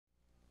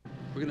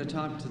We're going to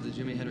talk to the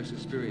Jimi Hendrix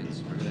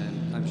Experience.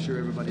 I'm sure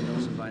everybody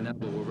knows him by now,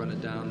 but we'll run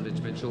it down.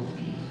 Mitch Mitchell,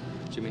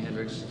 Jimi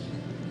Hendrix,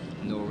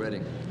 Noel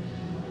Redding.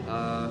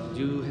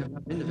 You have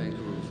not been to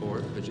Vancouver before,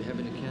 but you have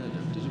been to Canada.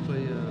 Did you play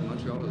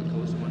Montreal or the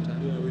coast at one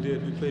time? Yeah, we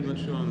did. We played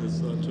Montreal on this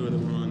tour that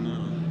we're on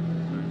now.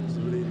 It's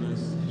a really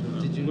nice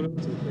tour. Did you? What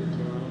else did we play?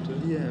 Toronto too?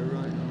 Yeah,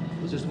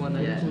 right. Was just one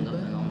night? Yeah, in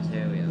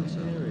Ontario. So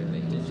we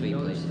did three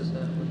places. Did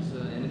you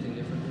notice anything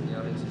different from the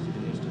audiences you've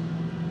been used to?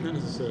 Not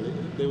necessarily.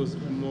 There was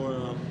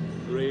more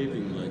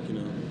raving, like, you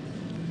know.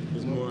 It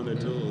was more on their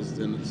toes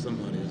than some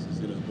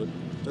audiences, you know. But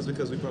that's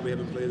because we probably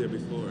haven't played there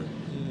before.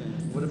 Yeah.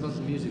 What about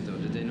the music, though?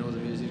 Did they know the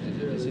music? Did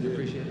they seem to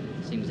appreciate it?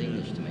 Seems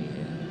English to me,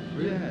 yeah.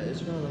 Really? Yeah,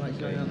 it's rather like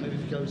going out, maybe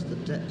if you go to the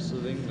depths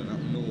of England up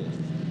north,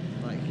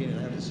 like, you know,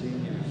 they haven't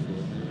seen you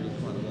before, they're really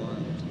quite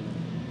wild.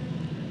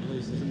 At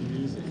least it's in the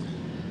music.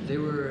 They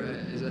were,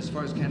 as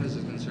far as Canada is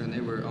concerned, they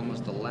were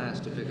almost the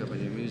last to pick up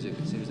on your music.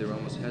 It seems they were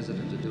almost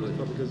hesitant to do it.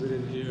 Probably because they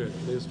didn't hear it.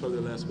 They was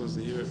probably the last ones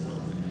to hear it,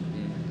 probably.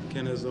 Yeah.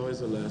 Canada's always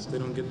the last. They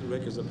don't get the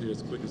records up here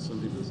as quick as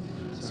some people's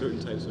certain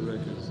types of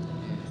records.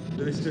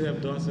 Do they still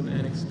have Dawson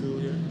Annex School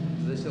here?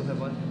 Do they still have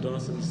what?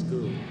 Dawson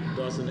School.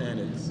 Dawson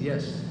Annex.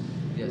 Yes.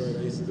 Yes. Right,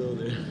 I used to go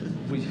there.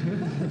 We,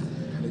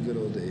 The good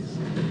old days.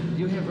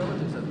 you have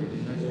relatives up here, do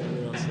you know? Yeah,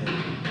 they're all set.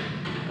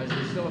 Is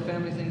there still a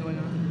family thing going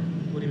on?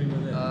 What do you mean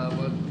by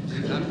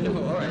that?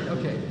 No, all right,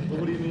 okay. Well,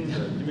 what do you mean?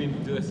 You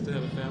mean, do I still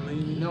have a family?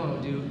 No,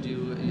 do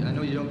you, I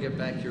know you don't get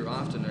back here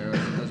often or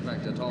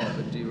back at all,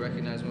 but do you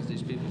recognize most of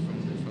these people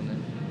from there?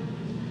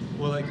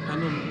 Well, like, I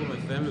know what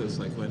my family looks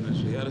like quite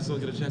naturally. I just don't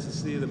get a chance to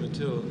see them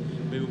until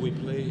maybe we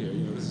play here.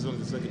 You know, this is only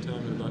the second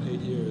time in about 8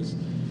 years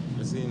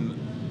I've seen,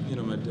 you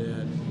know, my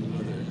dad and my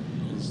mother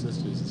and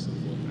sisters and so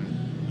forth.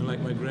 And like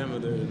my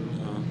grandmother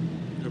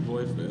and her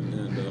boyfriend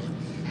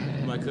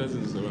and my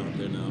cousins are out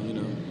there now, you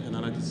know. And I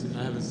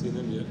haven't seen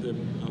them yet. They're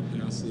out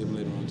there. I'll see them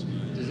later on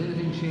tonight. Does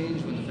anything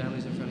change when the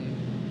family's in front of you?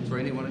 For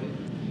any one of you?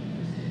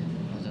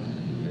 I don't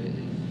know,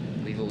 really.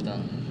 We've all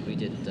done, we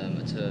did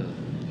a tour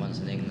once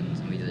in England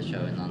and we did a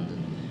show in London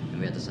and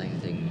we had the same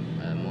thing.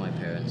 My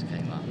parents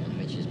came up and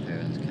Mitch's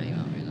parents came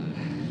up, you know.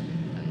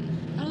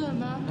 And, hello,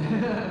 Mum.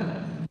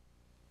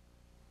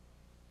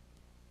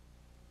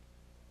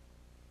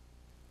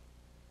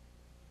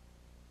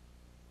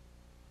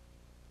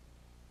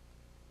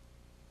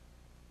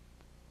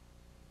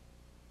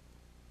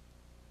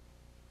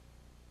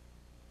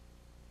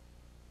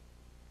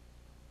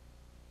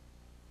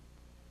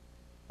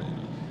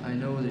 I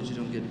know that you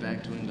don't get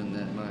back to England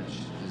that much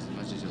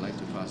as you like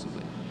to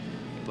possibly,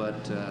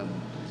 but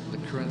the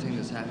current thing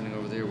that's happening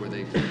over there where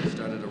they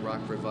started a rock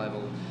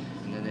revival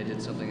and then they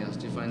did something else,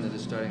 do you find that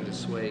it's starting to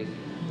sway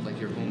like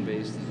your home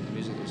base, the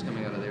music that was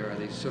coming out of there? Are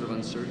they sort of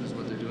uncertain as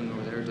what they're doing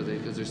over there?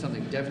 Because there's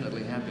something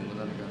definitely happening with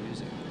underground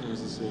music.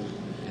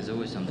 There's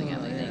always something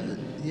happening in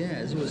England. Yeah,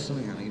 there's always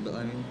something happening, but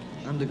I mean,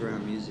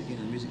 underground music, you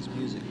know, music's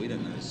music. We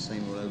don't know, it's the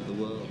same all over the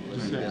world.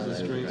 Just have the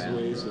strange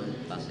ways.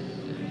 Classic,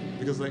 yeah.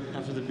 Because like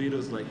after the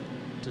Beatles like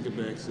took a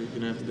back seat, you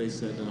know, after they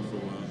sat down for a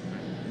while,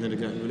 and then it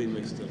got really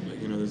mixed up.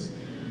 Like, you know, there's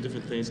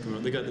different things coming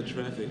up. They got the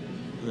Traffic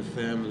and the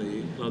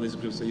Family, a lot of these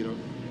groups that you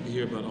don't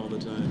hear about all the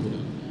time, you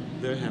know.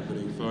 They're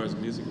happening as far as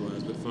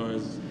music-wise, but as far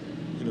as,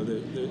 you know,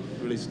 they're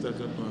really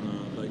stuck up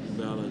on like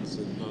ballads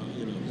and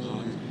you know,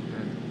 pop.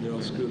 They're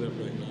all screwed up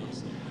right now.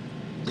 So.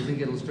 Do you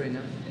think it'll straighten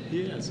up?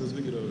 Yeah, as soon as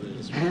we get over there.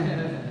 It's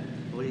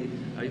What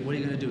are you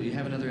going to do? You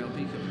have another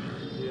LP coming out.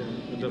 Yeah,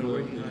 You've been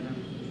working on it?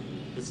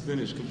 It's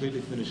finished,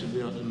 completely finished. It'll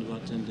be out in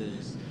about 10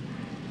 days.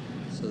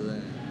 So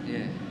there.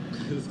 Yeah.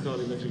 It's called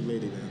Electric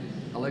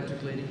Ladyland.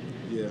 Electric Lady?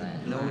 Yeah.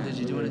 No, did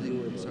you do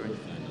anything? Sorry.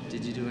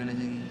 Did you do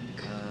anything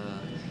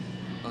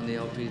on the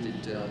LP? Did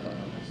you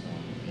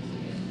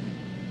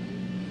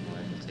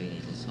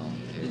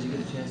get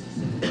a chance to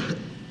sing it?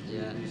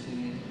 Yeah. Did you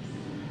sing it?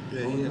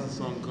 Yeah, he has a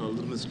song called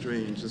Little Miss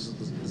Strange. This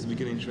is the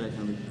beginning track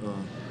on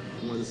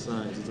one of the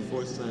sides. It's a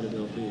 4-sided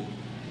LP.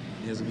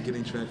 He has a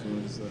beginning track on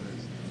one of the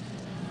sides.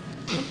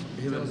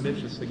 Him and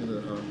Mitch is singing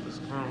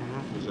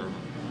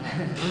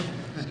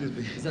excuse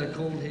me. Is that a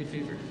cold hay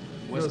fever?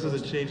 No, this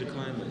is a change of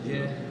climate.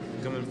 Yeah.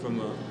 Coming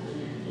from,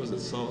 was it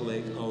Salt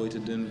Lake all the way to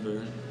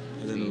Denver,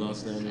 and then to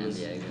Los Angeles,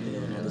 San Diego, you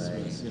know, and all this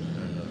mess, you know.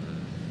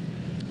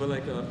 But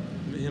like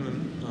him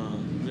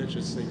and Mitch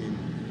are singing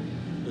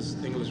this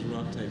English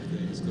rock type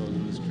thing. It's called Little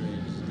Miss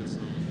Strange. It's a good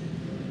song.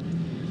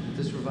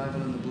 This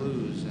revival in the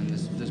blues and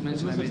this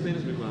mention I It's made.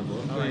 famous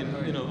revival. I'm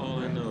playing, you know, all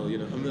I know. You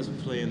know, I'm just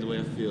playing the way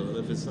I feel.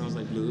 If it sounds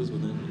like blues, well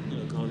then, you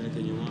know, call it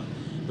anything you want.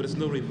 But it's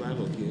no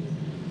revival, kid.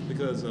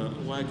 Because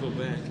why go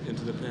back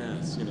into the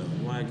past? You know,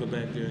 why go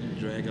back there and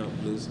drag out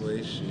blue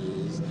suede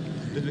shoes?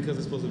 Just because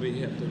it's supposed to be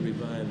hip to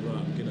revive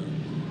rock, you know,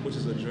 which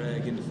is a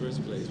drag in the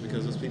first place.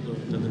 Because those people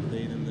have done the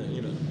thing, and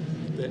you know,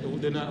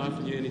 they're not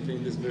offering you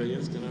anything this very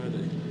instant, are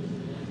they?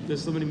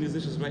 There's so many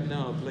musicians right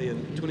now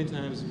playing 20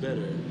 times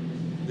better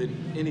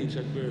than any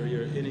Chuck Berry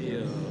or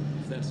any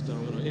Fat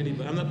Stone or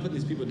anybody. I'm not putting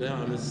these people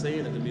down. I'm just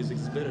saying that the music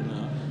is better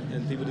now,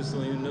 and people just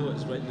don't even know it.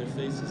 It's right in their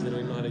faces. They don't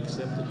even know how to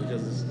accept it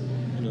because it's,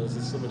 you know, it's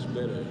just so much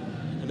better.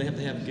 And they have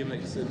to have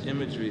gimmicks and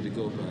imagery to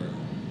go by.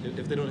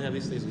 If they don't have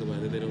these things to go by,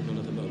 then they don't know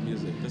nothing about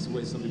music. That's the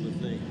way some people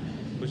think,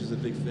 which is a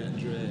big fat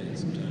drag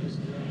sometimes.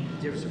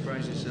 Do you ever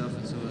surprise yourself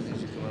in some of the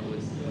things you come up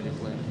with when you're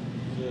playing?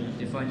 Yeah.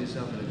 Do you find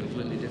yourself in a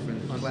completely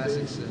different On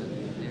classics? stage?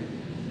 Yeah.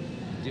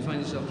 Do you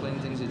find yourself playing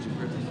things that you've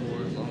heard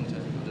before a long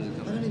time? Or does it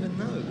come I don't even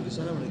know, because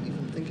I don't want to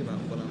even think about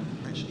what I'm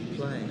actually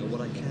playing or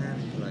what I can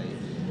play.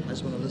 I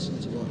just want to listen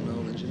to what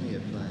Noel and Jimmy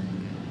are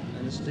playing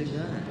and just do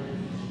that.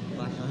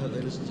 Like, I hope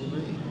they listen to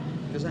me.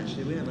 Because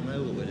actually, we never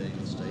know what we're doing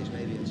on stage,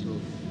 maybe until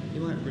you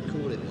might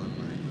record it one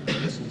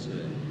night, listen to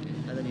it,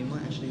 and then you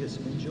might actually get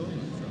some enjoyment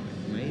from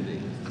it. Maybe.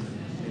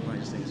 You might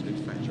just think it's a big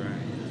fat drag.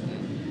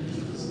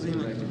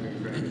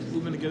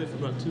 We've been together for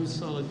about 2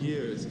 solid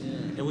years,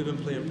 and we've been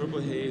playing Purple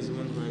Haze,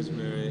 One Cries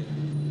Mary,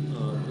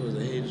 there was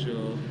a Hey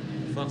Joe,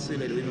 Foxy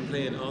Lady. We've been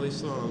playing all these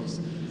songs,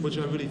 which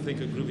I really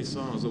think are groovy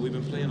songs, but we've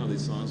been playing all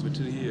these songs for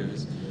 2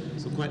 years.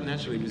 So quite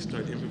naturally, we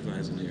start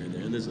improvising here and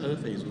there, and there's other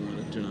things we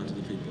want to turn on to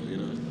the people, you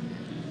know.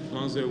 As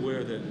long as they're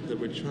aware that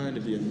we're trying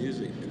to be a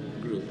music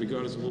group,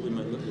 regardless of what we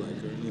might look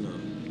like, or, you know.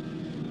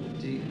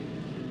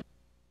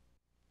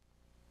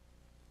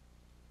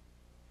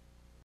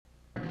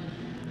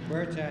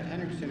 Where it's at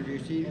Hendrix interview,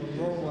 see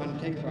roll 1,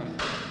 take 1.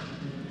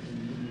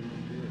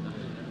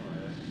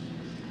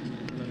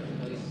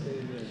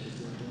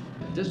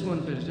 This one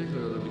in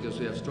particular, though, because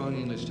we have strong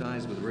English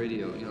ties with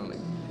radio, you know, like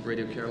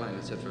Radio Caroline,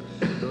 etc.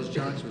 Those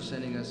jocks were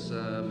sending us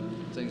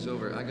things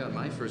over. I got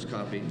my first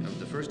copy of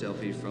the first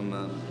LP from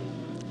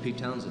Pete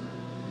Townsend,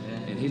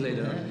 and he laid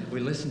it on.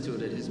 We listened to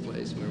it at his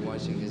place. We were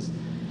watching his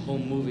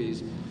home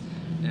movies,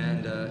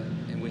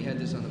 and we had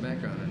this on the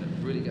background, and it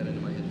really got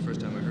into my head the first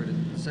time I heard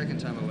it. The second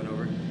time I went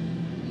over,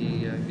 he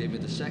gave me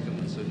the second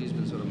one, so he's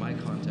been sort of my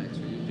contact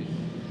for you people.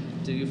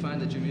 Do you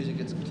find that your music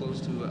gets close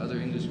to other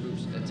English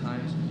groups at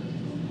times?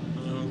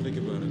 I don't think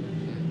about it.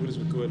 We just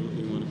record what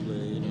we want to play,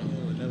 you know.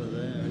 We're never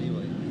there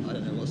anyway. I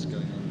don't know what's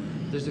going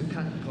on. There's a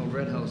cut called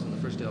Red House on the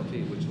first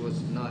LP, which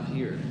was not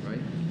here,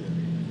 right?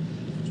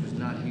 Which was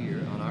not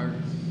here on our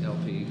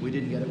LP. We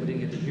didn't get it. We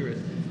didn't get to hear it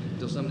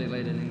until somebody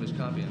laid an English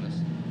copy on us,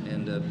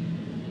 and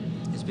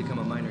it's become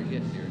a minor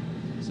hit here,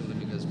 simply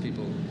because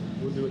people.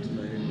 We'll do it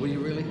tonight. Will you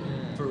really?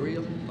 For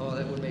real? Oh,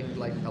 that would make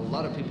like a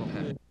lot of people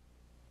happy.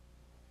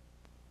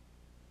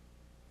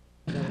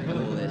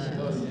 All this.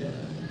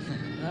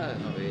 No,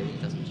 not really.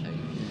 It doesn't change.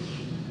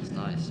 It's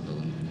nice, but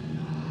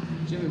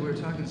Jimmy, we were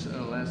talking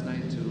last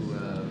night to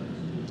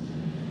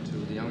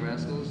the Young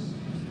Rascals,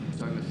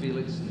 talking to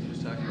Felix, and he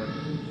was talking about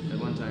at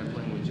one time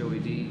playing with Joey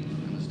D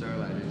and the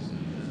Starlighters,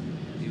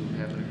 and you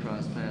happened to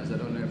cross paths. I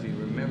don't know if you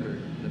remember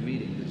the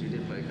meeting, but you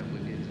did play a couple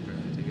of gigs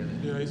apparently together.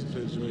 Yeah, I used to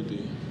play with Joey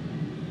D.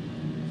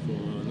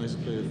 I used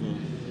to play with,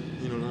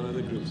 you know, a lot of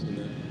other groups in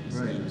that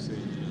same scene.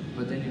 You know.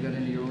 But then you got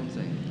into your own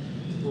thing.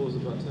 Well, it was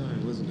about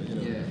time, wasn't it? You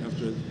know, Yeah.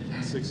 After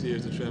 6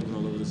 years of traveling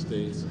all over the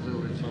States,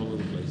 Little Rich. all over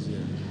the place, yeah.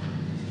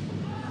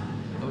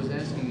 I was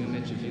asking you,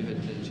 Mitch, if you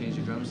had changed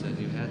your drum set, and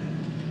you hadn't.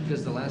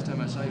 Because the last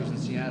time I saw you was in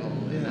Seattle,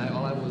 and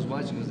all I was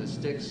watching was the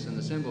sticks and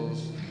the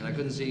cymbals, and I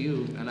couldn't see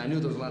you, and I knew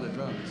there was a lot of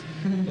drums.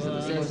 Well,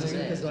 I think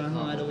because I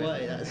hide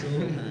away, that's all,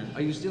 man.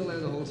 Are you still there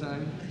the whole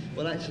time?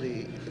 Well,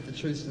 actually, if the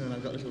truth's known,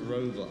 I've got a little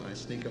robot. I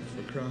sneak off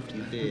for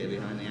crafty beer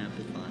behind the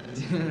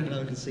amplifiers. No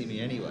one can see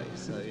me anyway,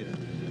 so, you know,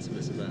 that's what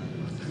it's about.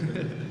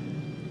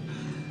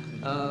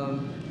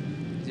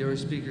 Your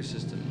speaker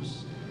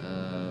systems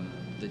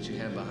that you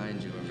have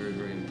behind you are very,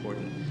 very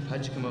important.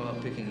 How'd you come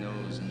about picking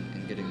those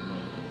and getting them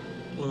on?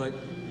 Well, like,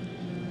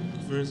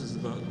 for instance,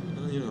 about,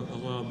 you know, a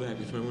while back,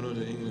 before I went over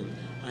to England,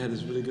 I had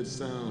this really good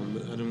sound,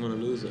 but I didn't want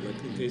to lose it,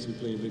 like, in case we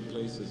play in big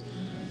places.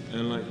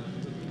 And, like,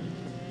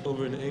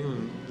 over in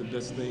England, the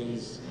best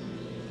things,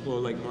 well,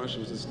 like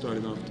Marshall was just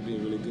starting off to be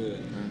really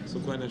good. So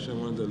quite naturally,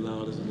 I wanted the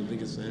loudest and the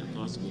biggest sound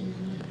possible.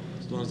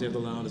 As long as you have the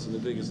loudest and the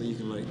biggest, then you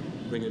can, like,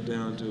 bring it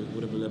down to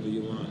whatever level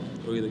you want,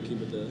 or either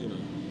keep it, you know,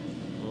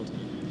 all the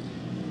time.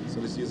 So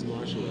this is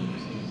Marshall.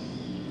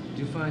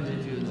 Do you find that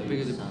if you the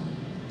bigger the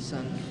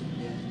sun,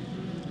 yeah,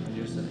 on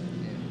your side,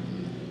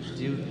 yeah.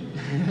 Do you?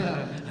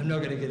 I'm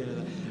not going to get into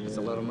that. It's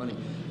a lot of money.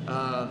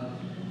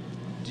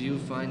 Do you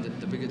find that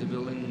the bigger the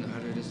building, the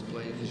harder it is to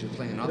play because you're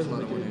playing an awful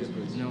lot of one?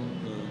 No.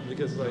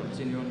 Because like it's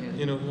in your own head.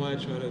 You know, why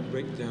try to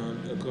break down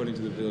according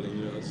to the building?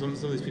 You know, some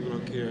of these people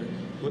don't care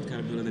what kind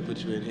of building they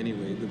put you in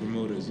anyway. The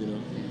promoters, you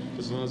know,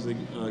 as long as they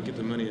get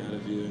the money out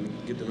of you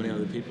and get the money out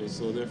of the people.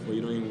 So therefore,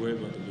 you don't even worry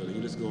about the building.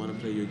 You just go on and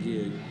play your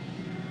gig.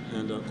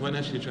 And quite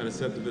naturally, try to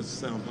set the best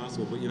sound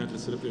possible. But you're not going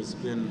to sit up there and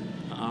spend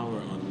an hour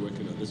on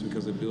working on this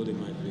because the building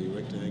might be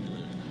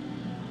rectangular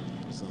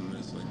or some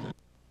mess like that.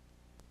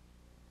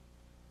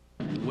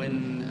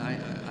 When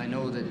I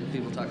know that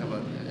people talk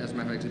about, as a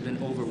matter of fact, it's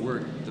been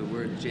overworked, the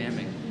word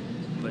jamming.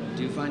 But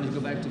do you find you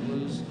go back to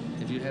blues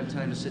if you have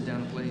time to sit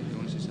down and play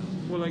amongst yourself?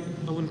 Well, like,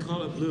 I wouldn't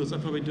call it blues.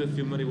 I'd probably do a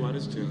few Muddy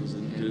Waters tunes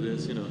and do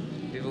this, you know.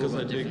 Because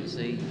I dig,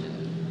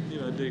 you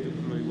know, I dig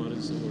Muddy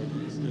Waters' work,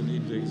 and he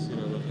digs, you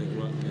know, like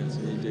rock cats,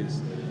 and he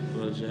digs a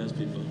lot of jazz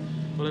people.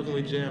 Well, like when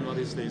we jam, all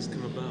these things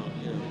come about,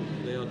 you know.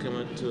 They all come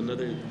out to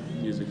another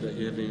music that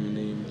you haven't even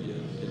named yet,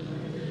 you know.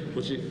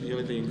 Which the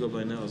only thing you can go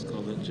by now is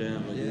called a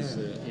jam, like you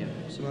said. Yeah.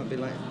 So it might be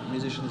like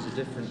musicians of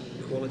different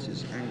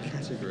qualities and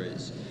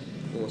categories,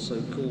 or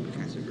so-called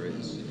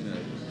categories, you know.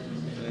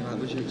 I mean, like,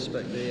 would you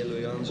expect the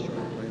Louis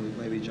Armstrong playing with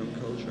maybe John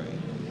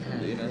Coltrane?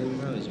 But, you know, who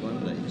knows, one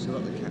day. So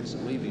like the cats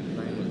that we've been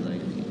playing with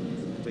lately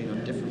have been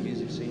on different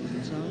music scenes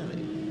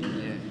entirely.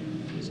 Yeah.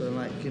 So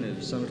like, you know,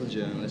 some little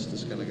journalist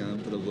is going to go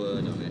and put a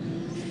word on it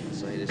and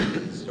say this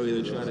is... Or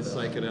either try to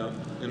psych it out,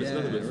 and it's Yeah,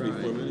 nothing but free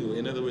right. form anyway.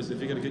 In other words, if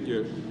you're going to get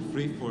your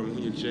free form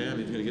when you jam,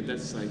 if you're going to get that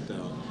psyched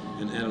out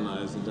and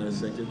analyzed and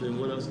dissected, then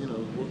what else, you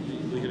know, what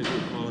are you going to do,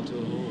 fall into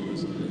a hole or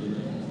something, you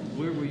know?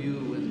 Where were you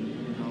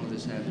when all of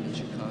this happened in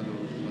Chicago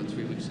about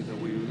 3 weeks ago?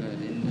 Were you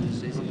in the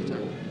States at the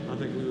time? I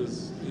think we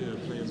was,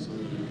 playing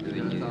somewhere. Have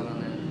you got a thought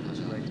on that? How'd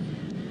you like to?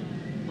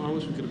 Oh, I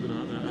wish we could have been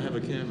on there. I have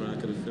a camera, I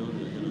could have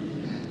filmed it, you know.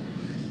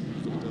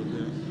 Could have done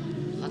that.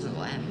 I don't know,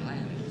 Lamb.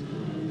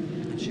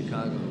 In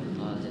Chicago.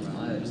 I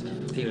don't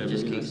know. People Yeah,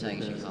 just but keep that's saying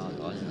the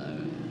Chicago, I don't know.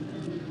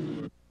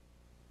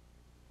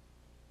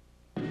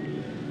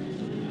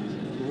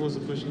 What was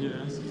the question you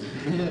asked?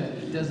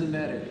 It doesn't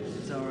matter.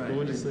 It's all right. What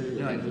would you say? You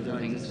like the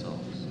Pink young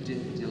songs. do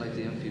you like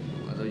the young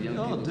people? Are the young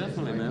people? Oh,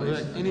 definitely, man.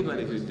 Like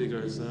anybody could dig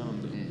our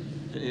sound.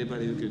 Yeah.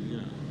 Anybody who could,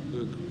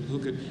 who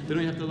could. They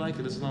don't have to like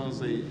it as long as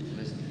they,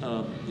 as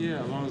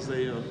long as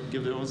they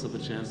give their own self a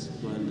chance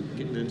by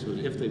getting into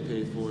it. If they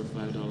pay $4 or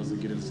 $5 to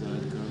get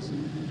inside the concert.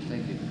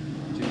 Thank you.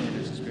 Jimi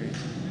Hendrix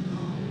Experience.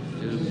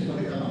 Beautiful.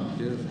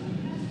 Beautiful.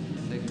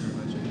 Thank you very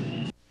much.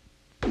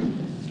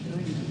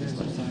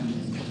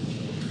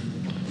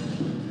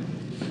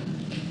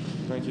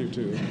 Thank you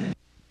too.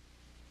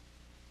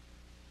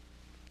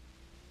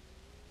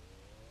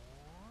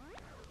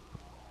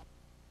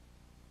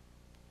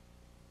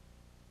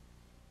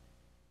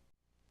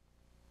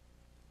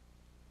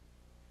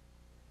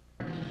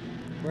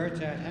 Where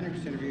it's at,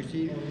 Hendrix interview,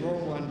 see, roll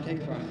 1,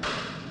 take 1.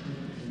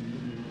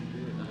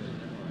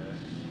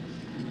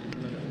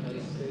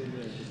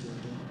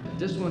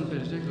 This one in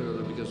particular,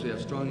 though, because we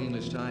have strong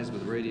English ties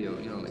with radio,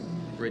 you know, like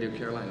Radio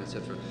Caroline,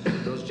 etc.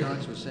 Those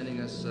jocks were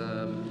sending us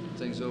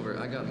things over.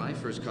 I got my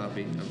first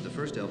copy of the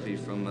first LP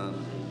from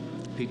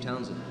Pete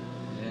Townsend,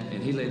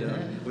 and he laid it out.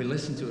 We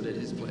listened to it at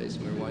his place.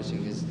 We were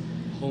watching his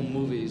home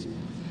movies,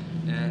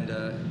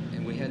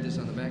 and we had this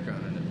on the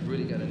background, and it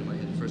really got into my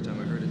head the first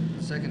time I heard it.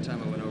 The second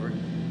time I went over,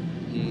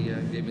 he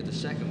gave me the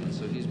second one,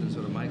 so he's been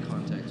sort of my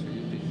contact for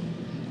you people.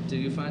 Do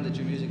you find that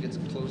your music gets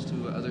close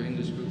to other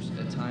English groups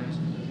at times?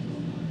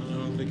 I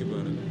don't think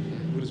about it.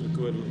 We just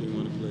record what we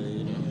want to play,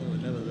 you know. Oh,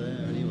 we're never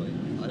there anyway.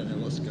 I don't know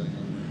what's going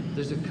on.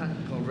 There's a cut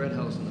called Red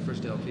House on the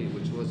first LP,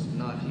 which was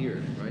not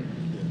here, right?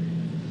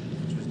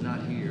 Which was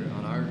not here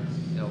on our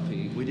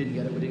LP. We didn't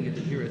get it. We didn't get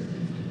to hear it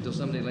until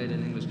somebody laid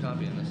an English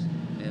copy on us,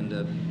 and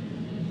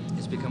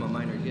it's become a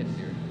minor hit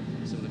here,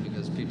 simply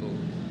because people.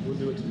 We'll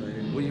do it tonight.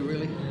 Anyway. Will you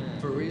really?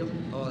 For real?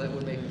 Oh, that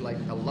would make like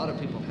a lot of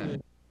people happy.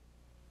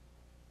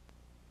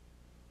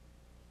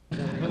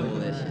 All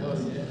this.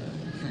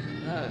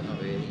 No,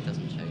 not really. It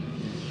doesn't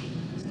change.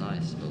 It's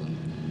nice, but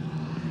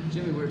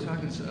Jimmy, we were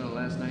talking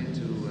last night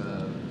to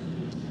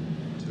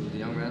the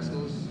Young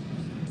Rascals.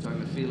 We were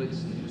talking to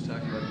Felix, and he was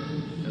talking about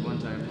at one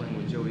time playing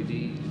with Joey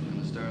D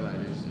and the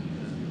Starlighters,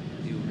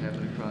 and you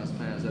happened to cross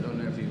paths. I don't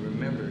know if you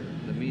remember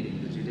the meeting,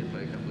 but you did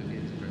play a couple of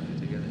gigs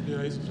together.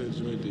 Yeah, I used to play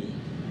Joy D.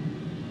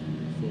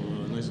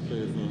 I used to play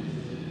with,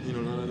 a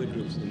lot of other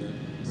groups in that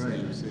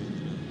same scene.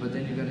 You know. But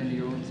then you got into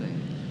your own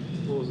thing.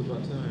 Well, it was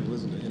about time,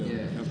 wasn't it? You know,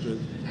 Yeah. After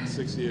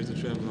 6 years of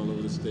traveling all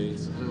over the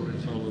States,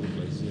 all over the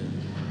place, yeah.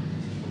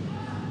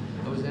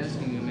 I was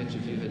asking you, Mitch,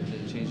 if you had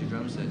changed your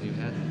drum set, and you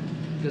hadn't.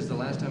 Because the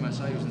last time I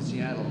saw you was in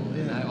Seattle,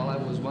 and all I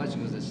was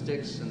watching was the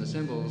sticks and the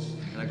cymbals,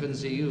 and I couldn't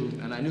see you,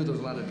 and I knew there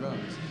was a lot of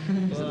drums.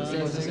 Well, So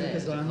the it's set-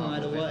 because I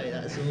hide away,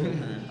 that's all,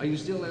 man. Are you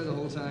still there the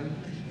whole time?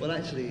 Well,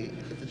 actually,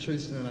 if the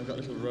truth's known, I've got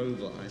a little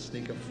robot. I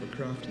sneak off for a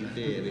crafty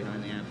beer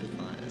behind the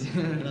amplifiers.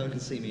 No one can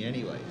see me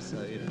anyway,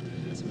 so,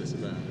 that's what it's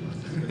about.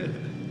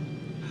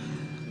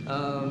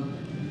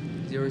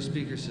 Your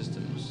speaker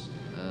systems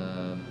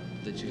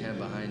that you have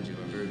behind you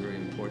are very, very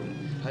important.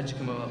 How'd you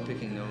come about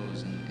picking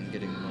those and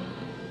getting them over?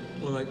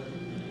 Well, like,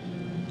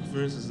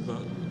 for instance,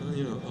 about,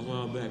 a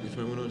while back,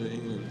 before I went on to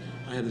England,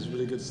 I had this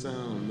really good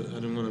sound, but I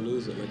didn't want to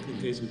lose it, like, in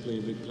case we play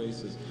in big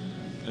places.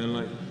 And,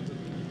 like,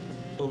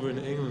 over in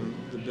England,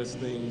 the best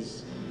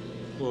things,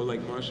 well,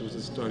 like Marshall was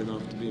just starting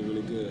off to be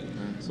really good.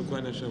 So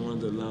quite naturally, I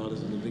wanted the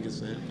loudest and the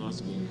biggest amp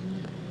possible.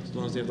 As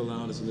long as you have the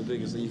loudest and the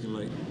biggest, then you can,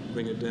 like,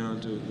 bring it down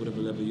to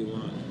whatever level you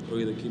want, or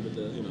either keep it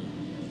the,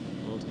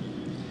 ultimate.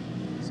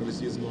 So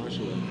let's use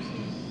Marshall amps.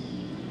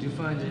 Do you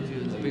find that if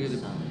you're the bigger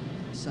the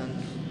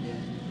sun,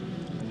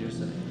 on your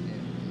side,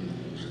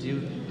 do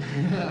you?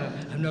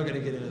 I'm not going to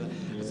get into that.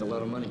 It's a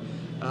lot of money.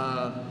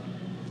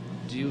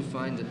 Do you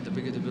find that the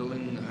bigger the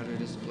building, the harder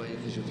it is to play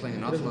because you're playing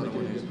an awful lot of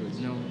money?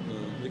 No.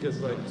 Because,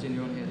 like, It's in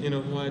your own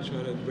head. why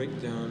try to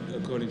break down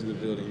according to the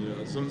building?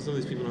 Some of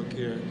these people don't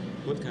care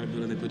what kind of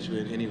building they put you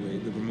in anyway.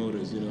 The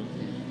promoters,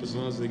 as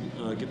long as they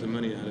get the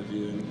money out of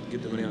you and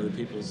get the money out of the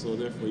people. So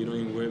therefore, you don't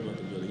even worry about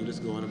the building. You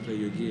just go on and play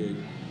your gig,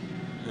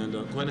 And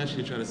quite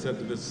naturally try to set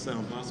the best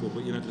sound possible,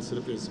 but you don't have to sit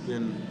up there and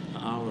spend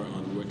an hour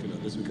on working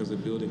on this because the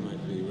building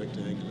might be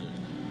rectangular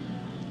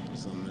or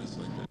some mess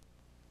like that.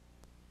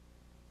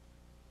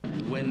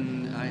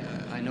 When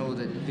I know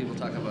that people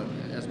talk about,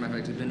 as a matter of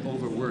fact, it's been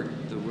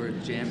overworked, the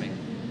word jamming,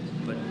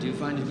 but do you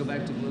find you go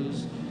back to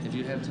blues if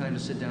you have time to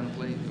sit down and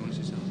play amongst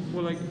yourselves?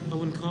 Well, like, I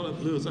wouldn't call it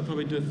blues. I'd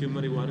probably do a few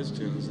Muddy Waters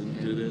tunes and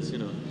do this, you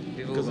know.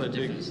 We've all got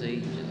different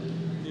seeds, you know.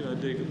 You know, I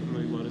dig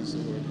Muddy Waters'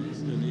 work,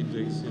 and he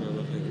digs, you know,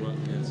 like rock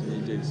cats, and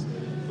he digs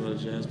a lot of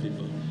jazz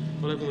people.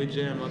 Well, like when we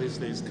jam, all these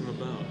things come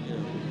about, you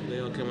know. They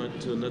all come out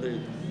to another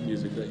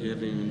music that you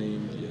haven't even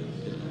named yet,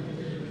 you know.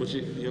 Which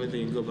the only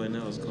thing you can go by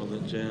now is called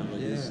that jam,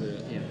 like you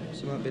said. Yeah.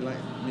 So it might be like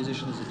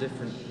musicians of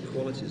different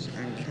qualities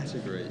and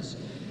categories,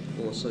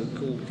 or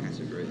so-called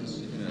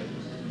categories, you know.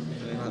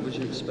 I mean, like, would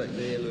you expect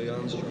to hear Louis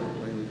Armstrong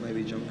playing with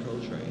maybe John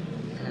Coltrane?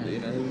 But, you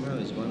know, who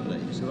knows, one day.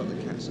 Because a lot of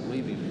the cats that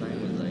we've been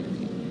playing with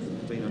lately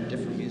have been on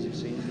different music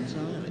scenes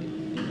entirely.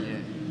 Yeah.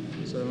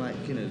 So, like,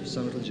 you know,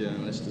 some little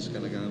journalist is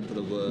going to go and put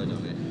a word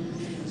on it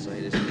and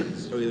say this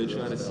is... Or either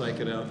try to psych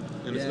it out,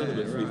 and it's another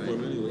bit free right.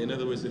 form anyway. In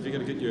other words, if you're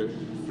going to get your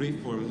free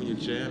form when you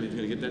jam, if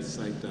you're going to get that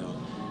psyched out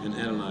and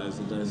analyzed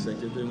and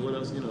dissected, then what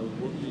else, you know,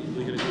 what are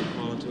you going to do,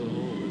 fall into a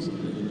hole or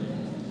something, you know?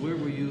 Where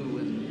were you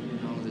when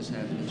all of this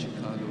happened in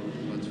Chicago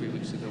about 3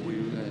 weeks ago? Were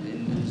you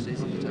in the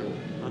States at the time?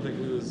 I think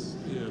we was,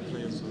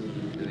 playing some...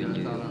 Have you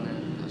ever thought on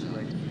that? How's it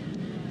like?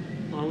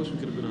 Well, I wish we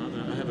could have been on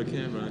there. I have a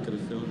camera, I could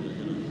have filmed it,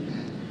 you know.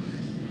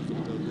 Could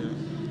have done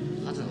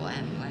that. I don't know,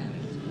 Lamb.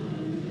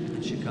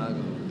 In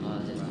Chicago. I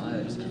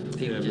heard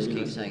people Yeah, just but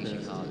keep that's saying the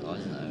best. Chicago, I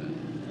don't know.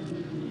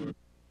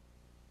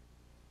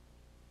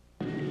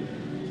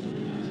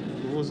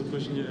 What was the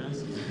question you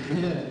asked?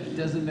 It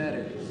doesn't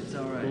matter. It's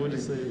all right. What would you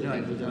say?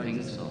 No, The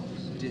pink songs.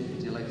 do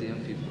you like the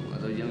young people? Are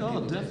the young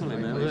people? Definitely,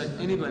 man. Like Like,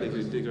 anybody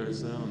could dig our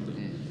sound.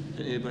 Yeah.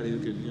 And anybody who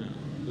could, you know,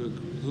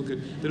 who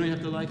could, they don't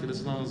have to like it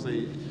as long as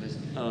they,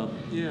 Listen.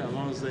 as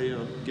long as they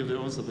give their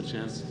own self a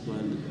chance by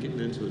getting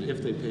into it.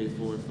 If they pay $4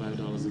 or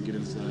 $5 to get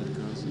inside the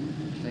concert.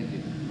 Thank you.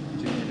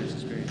 Jimi Hendrix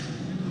Experience.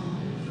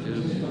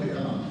 Beautiful.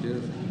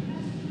 Beautiful.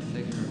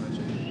 Thank you very much.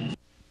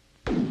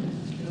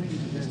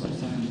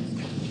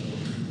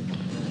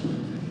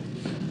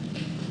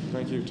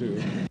 Thank you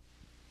too.